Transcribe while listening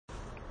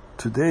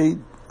Today,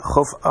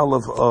 Chof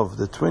Aleph Av,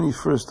 the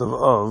 21st of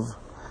Av,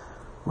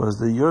 was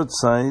the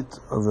yahrzeit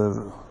of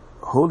a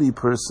holy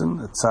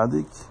person, a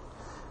tzaddik.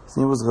 His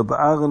name was Rabbi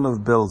Aaron of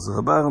Belz,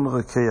 Rabbi Aaron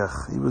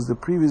Rokeach. He was the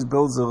previous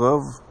Belzer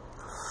Rav,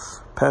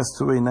 passed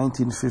away in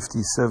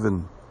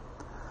 1957.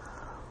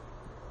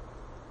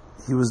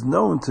 He was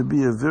known to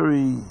be a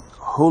very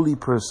holy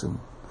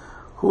person.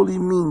 Holy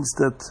means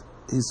that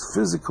his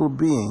physical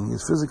being,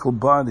 his physical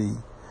body,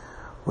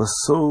 was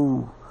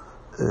so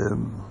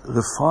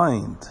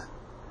refined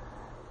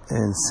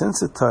and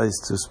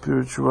sensitized to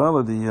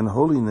spirituality and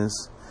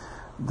holiness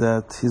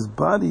that his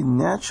body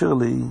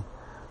naturally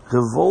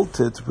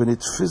revolted when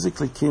it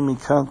physically came in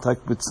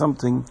contact with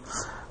something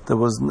that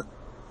was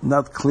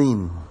not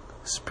clean,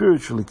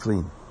 spiritually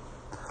clean.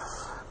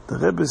 The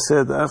Rebbe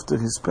said after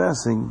his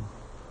passing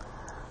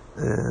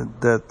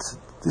that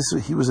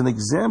he was an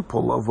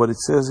example of what it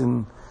says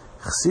in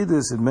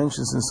Chassidus. It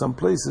mentions in some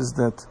places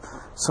that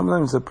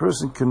sometimes a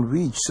person can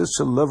reach such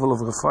a level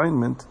of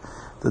refinement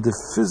that the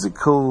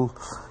physical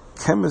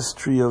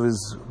chemistry of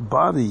his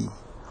body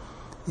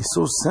is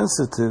so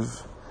sensitive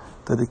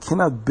that it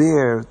cannot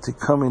bear to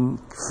come in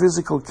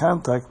physical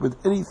contact with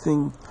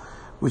anything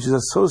which is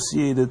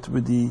associated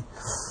with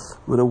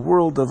a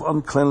world of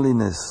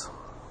uncleanliness.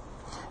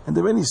 And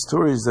there are many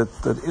stories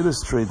that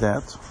illustrate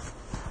that.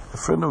 A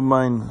friend of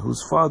mine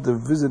whose father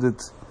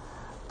visited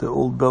the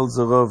old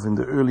Belzer Rav in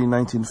the early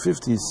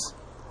 1950s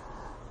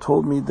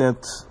told me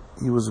that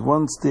he was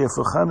once there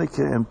for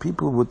Chanukah and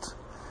people would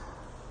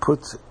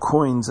put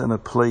coins on a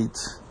plate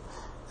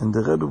and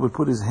the Rebbe would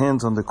put his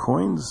hands on the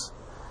coins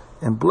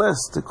and bless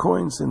the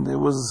coins, and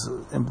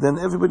then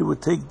everybody would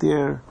take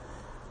their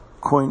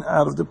coin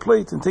out of the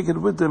plate and take it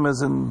with them as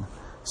an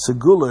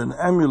segula, an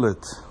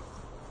amulet.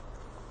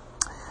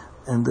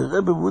 And the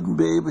Rebbe wouldn't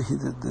be able,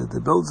 the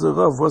Belzer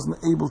Rav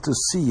wasn't able to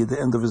see at the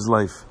end of his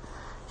life.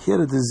 He had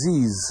a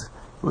disease.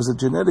 It was a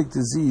genetic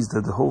disease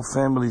that the whole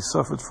family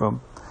suffered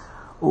from.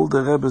 All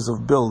the Rebbes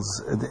of Belz,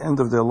 at the end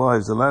of their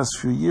lives, the last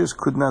few years,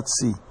 could not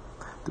see.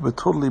 They were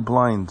totally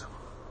blind.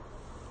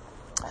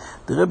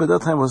 The Rebbe at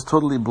that time was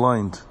totally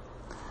blind.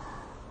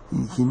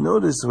 He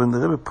noticed when the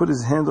Rebbe put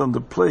his hand on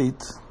the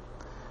plate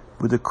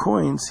with the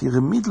coins, he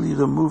immediately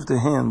removed the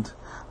hand,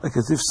 like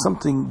as if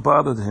something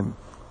bothered him.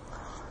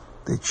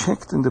 They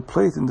checked in the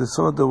plate and they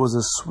saw there was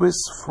a Swiss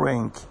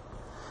franc.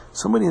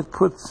 Somebody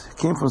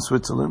came from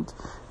Switzerland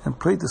and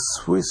put the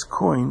Swiss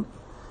coin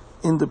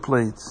in the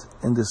plate.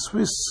 And the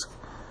Swiss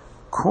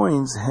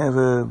coins have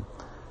an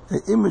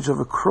image of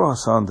a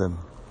cross on them.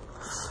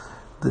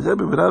 The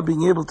Rebbe, without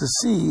being able to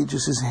see,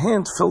 just his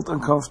hand felt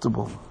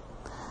uncomfortable.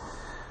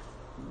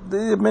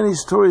 There are many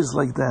stories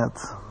like that.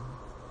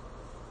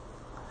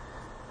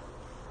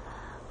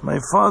 My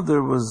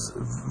father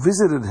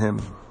visited him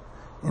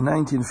in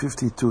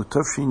 1952,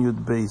 Tafshin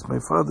Yud Beis. My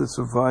father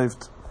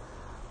survived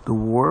the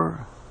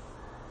war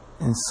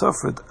and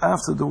suffered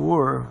after the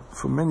war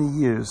for many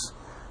years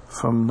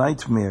from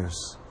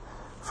nightmares,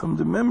 from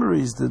the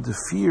memories, the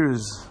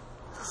fears.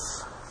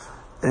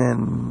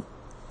 And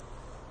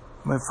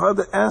my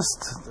father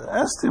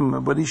asked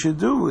him what he should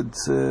do.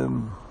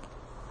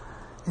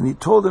 And he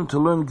told him to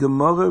learn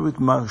Gemara with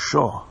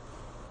Maharsha.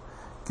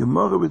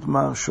 Gemara with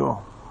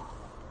Maharsha.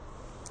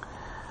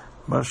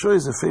 Maharsha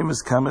is a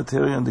famous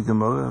commentary on the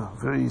Gemara,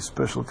 a very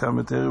special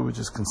commentary, which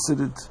is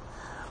considered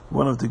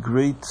one of the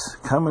great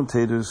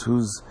commentators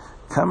whose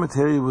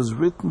commentary was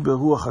written by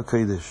Ruach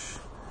HaKodesh,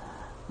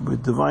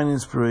 with divine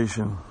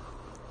inspiration.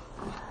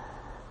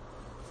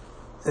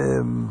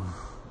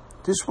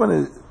 Just want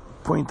to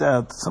point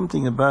out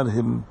something about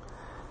him,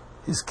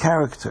 his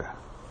character.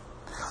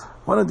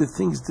 One of the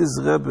things this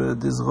Rebbe,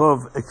 this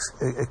Rav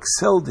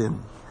excelled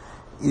in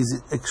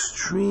is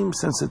extreme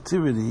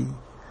sensitivity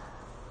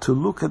to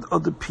look at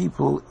other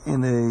people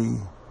in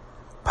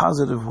a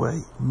positive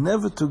way.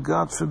 Never to,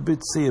 God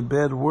forbid, say a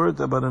bad word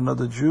about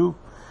another Jew,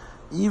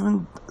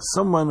 even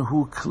someone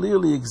who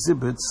clearly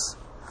exhibits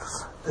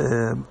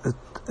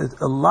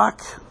a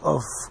lack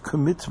of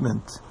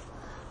commitment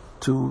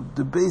to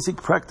the basic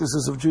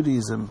practices of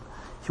Judaism.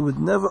 He would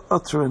never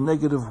utter a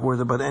negative word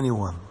about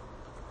anyone.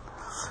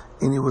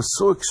 And it was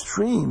so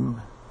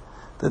extreme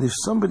that if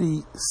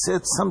somebody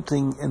said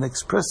something and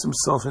expressed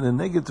himself in a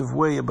negative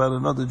way about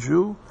another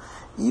Jew,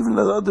 even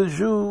that other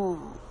Jew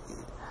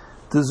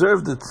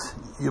deserved it,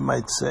 you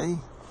might say,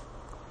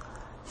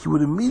 he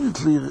would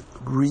immediately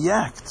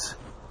react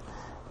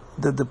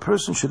that the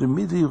person should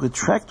immediately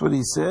retract what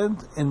he said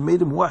and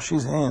made him wash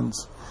his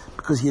hands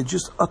because he had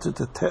just uttered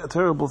a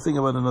terrible thing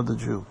about another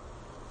Jew.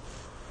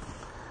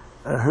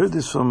 I heard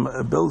this from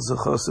a Belzer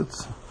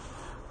Chassid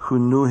who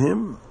knew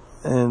him,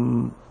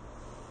 and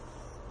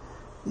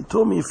he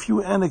told me a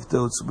few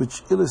anecdotes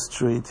which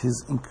illustrate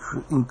his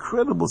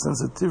incredible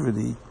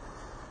sensitivity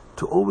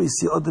to always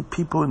see other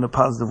people in a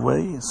positive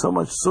way, so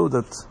much so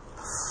that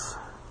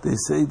they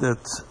say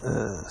that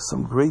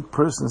some great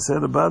person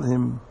said about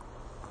him,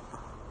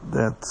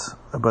 that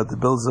about the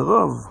Belzer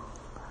Rav,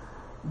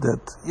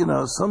 that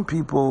some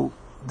people,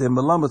 they're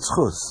melamed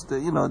zchus,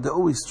 they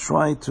always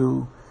try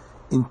to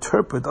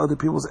interpret other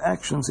people's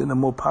actions in a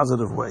more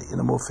positive way, in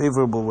a more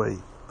favorable way.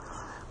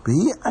 But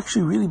he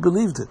actually really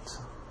believed it.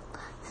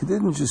 He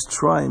didn't just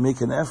try and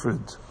make an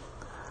effort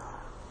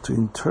to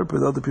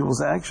interpret other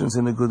people's actions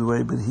in a good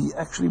way, but he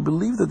actually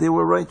believed that they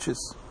were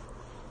righteous.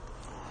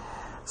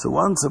 So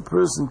once a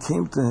person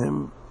came to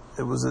him,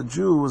 it was a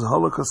Jew who was a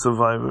Holocaust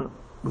survivor.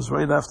 It was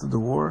right after the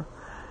war.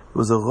 It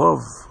was a Rav.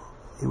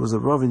 He was a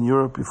Rav in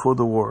Europe before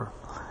the war.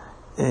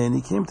 And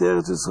he came to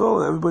Eretz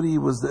Yisrael. Everybody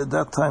was at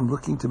that time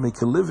looking to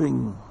make a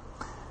living,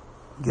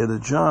 get a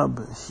job.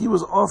 He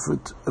was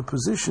offered a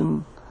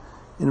position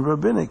in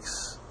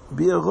rabbinics,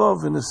 be a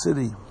Rav in a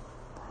city.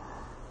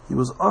 He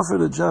was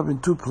offered a job in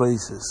two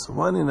places.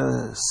 One in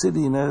a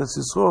city in Eretz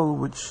Yisrael,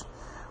 which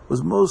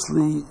was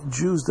mostly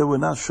Jews that were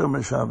not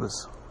Shomer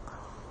Shabbos.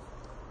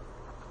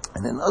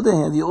 And on the other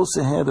hand, he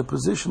also had a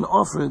position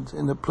offered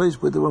in a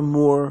place where there were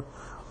more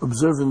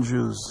observant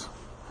Jews.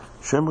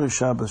 Shomer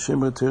Shabbos,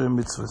 Shomer Torah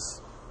Mitzvahs.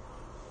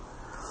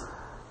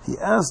 He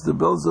asked the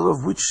Belzer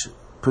of which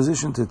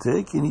position to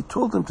take, and he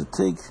told him to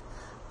take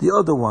the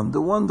other one,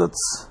 the one that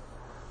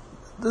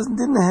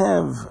didn't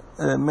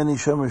have many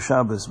Shomer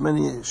Shabbos,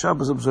 many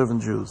Shabbos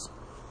observant Jews.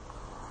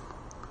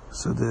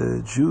 So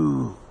the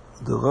Jew,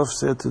 the Rav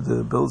said to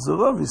the Belzer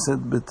Rav, he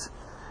said, but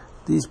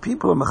these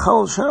people are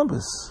Machal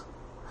Shabbos.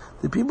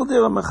 The people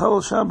there are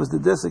Machal Shabbos, they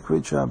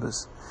desecrate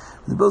Shabbos.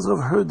 When the Belzer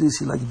Rav heard this,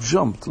 he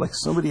jumped, like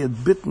somebody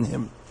had bitten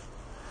him.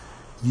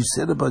 You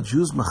said about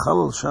Jews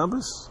Machal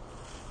Shabbos?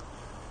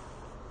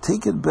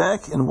 Take it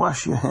back and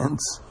wash your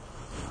hands.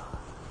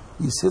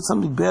 You said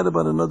something bad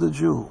about another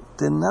Jew.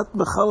 They're not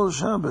Mechal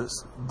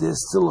Shabbos. They're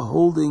still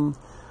holding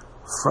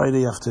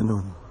Friday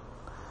afternoon.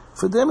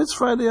 For them, it's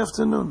Friday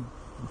afternoon.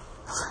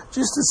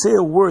 Just to say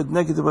a word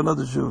negative about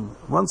another Jew.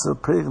 Once a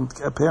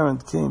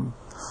parent came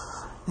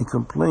and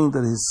complained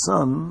that his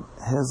son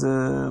has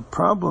a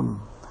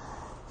problem.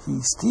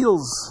 He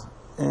steals,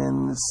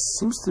 and it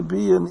seems to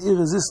be an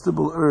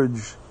irresistible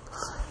urge.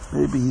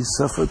 Maybe he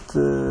suffered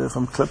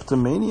from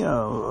kleptomania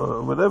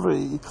or whatever.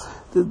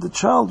 The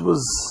child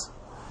was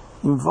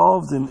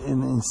involved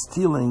in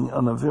stealing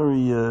on a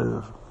very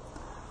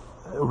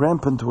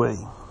rampant way.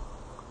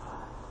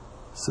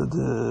 So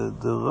the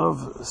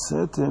Rav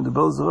said to him, the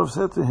Belzer Rav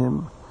said to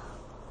him,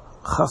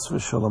 Chas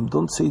v'shalom,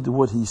 don't say the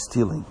word he's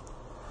stealing.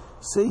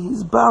 Say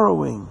he's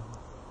borrowing.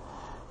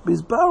 But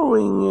he's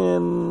borrowing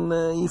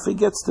and he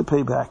forgets to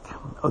pay back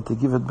or to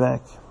give it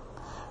back.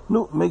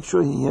 No, make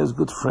sure he has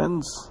good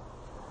friends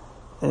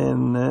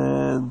and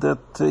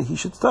that he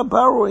should stop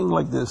borrowing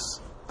like this.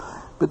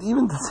 But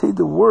even to say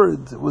the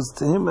word was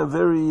to him a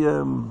very...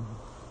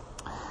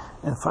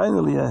 And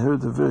finally I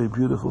heard a very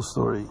beautiful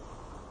story,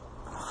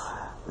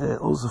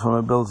 also from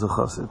a Belzer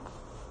Chassid.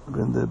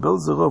 When the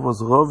Belzer Rav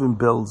was Rav in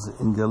Belz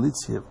in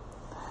Galicia,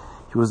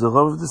 he was the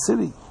Rav of the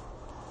city.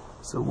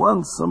 So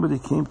once somebody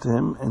came to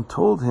him and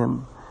told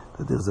him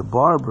that there's a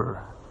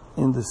barber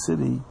in the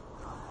city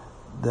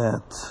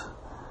that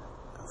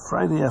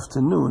Friday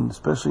afternoon,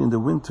 especially in the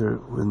winter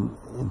when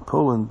in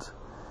Poland,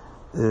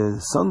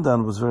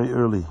 sundown was very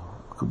early.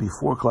 It could be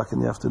 4 o'clock in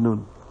the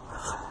afternoon.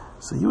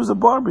 So he was a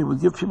barber, he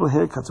would give people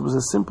haircuts. It was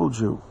a simple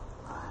Jew.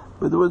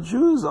 But there were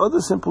Jews, other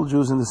simple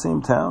Jews in the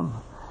same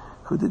town,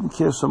 who didn't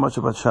care so much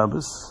about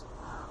Shabbos,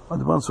 or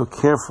the ones who were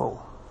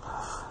careful.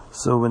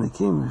 So when it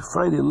came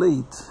Friday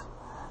late,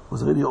 it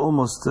was already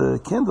almost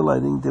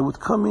candlelighting, they would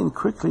come in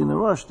quickly in a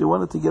rush. They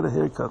wanted to get a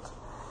haircut.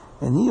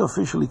 And he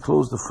officially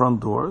closed the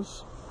front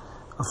doors,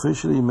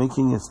 officially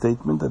making a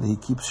statement that he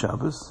keeps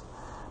Shabbos.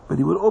 But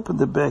he would open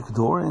the back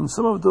door, and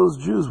some of those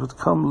Jews would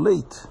come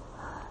late,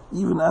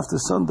 even after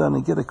sundown,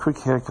 and get a quick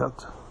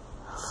haircut.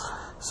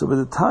 So by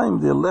the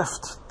time they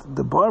left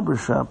the barber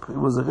shop, it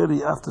was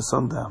already after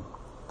sundown.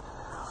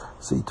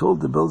 So he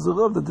told the Belzer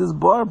Rav that this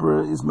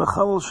barber is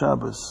Mechal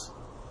Shabbos.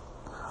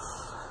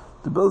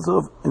 The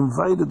Belzer Rav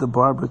invited the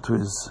barber to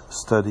his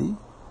study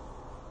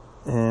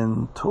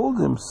and told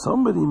him,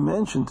 somebody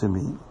mentioned to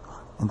me,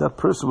 and that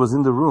person was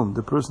in the room,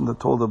 the person that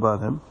told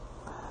about him,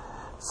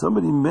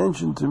 somebody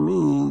mentioned to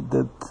me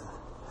that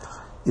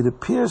it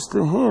appears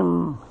to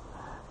him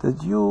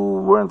that you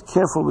weren't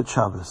careful with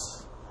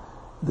Shabbos,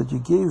 that you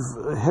gave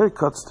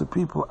haircuts to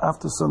people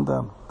after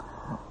sundown.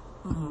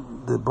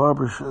 The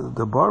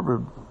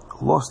barber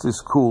lost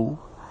his cool.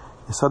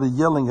 He started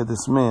yelling at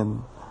this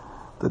man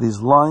that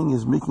he's lying,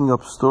 he's making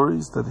up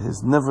stories, that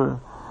he's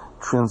never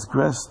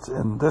transgressed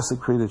and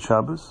desecrated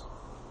Shabbos,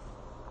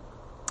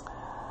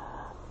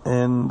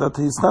 and that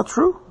it's not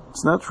true.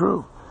 It's not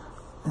true.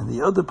 And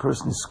the other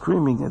person is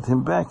screaming at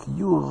him back,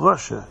 you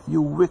Russia,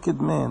 you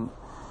wicked man.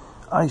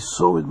 I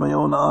saw with my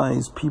own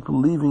eyes people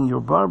leaving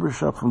your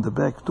barbershop from the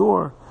back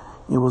door.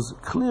 It was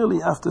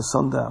clearly after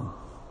sundown.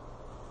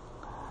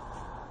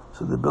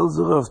 So the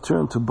Belzer Rav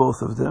turned to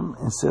both of them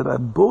and said,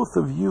 both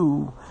of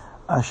you,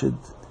 I should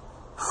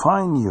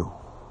fine you.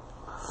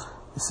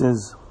 He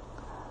says,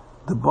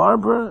 the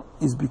barber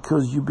is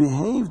because you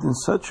behaved in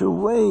such a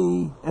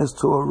way as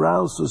to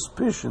arouse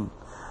suspicion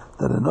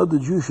that another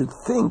Jew should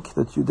think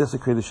that you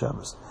desecrated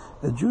Shabbos.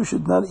 A Jew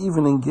should not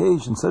even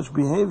engage in such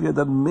behavior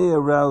that may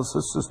arouse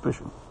such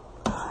suspicion.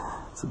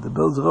 So the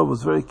Belzer Rav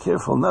was very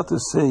careful not to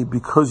say,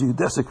 because you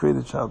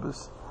desecrated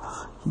Shabbos.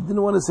 He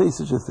didn't want to say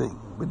such a thing,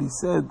 but he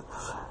said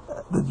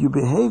that you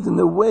behaved in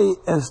a way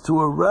as to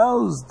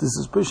arouse the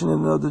suspicion in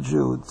another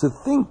Jew, to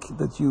think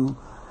that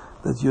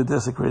you're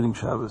desecrating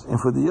Shabbos.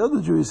 And for the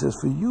other Jew, he says,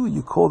 for you,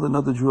 you called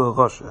another Jew a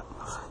Rasha.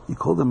 You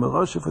called him a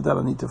Rasha, for that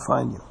I need to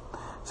fine you.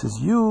 He says,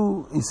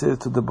 he said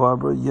to the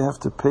barber, you have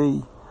to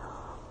pay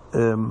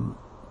 2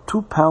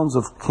 pounds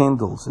of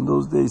candles. In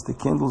those days, the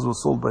candles were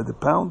sold by the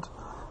pound.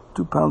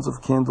 2 pounds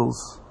of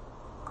candles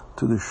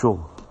to the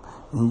shul.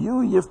 And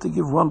you have to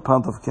give 1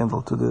 pound of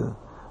candle to the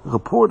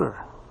reporter.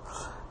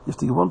 You have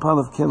to give 1 pound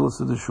of candles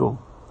to the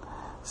shul.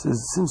 He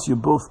says, since you're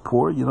both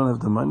poor, you don't have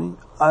the money,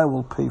 I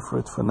will pay for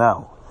it for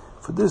now.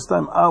 For this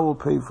time, I will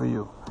pay for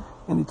you.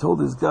 And he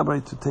told his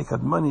gabbai to take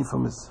out money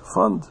from his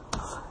fund,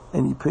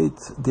 and he paid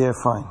their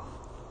fine.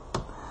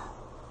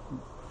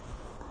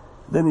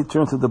 Then he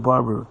turned to the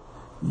barber,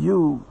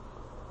 you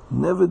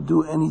never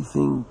do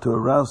anything to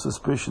arouse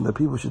suspicion that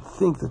people should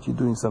think that you're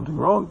doing something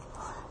wrong.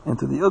 And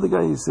to the other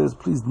guy he says,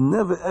 please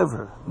never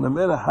ever, no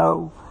matter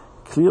how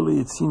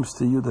clearly it seems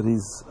to you that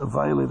he's a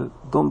violator,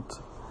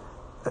 don't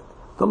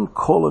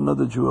call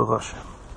another Jew a Rasha.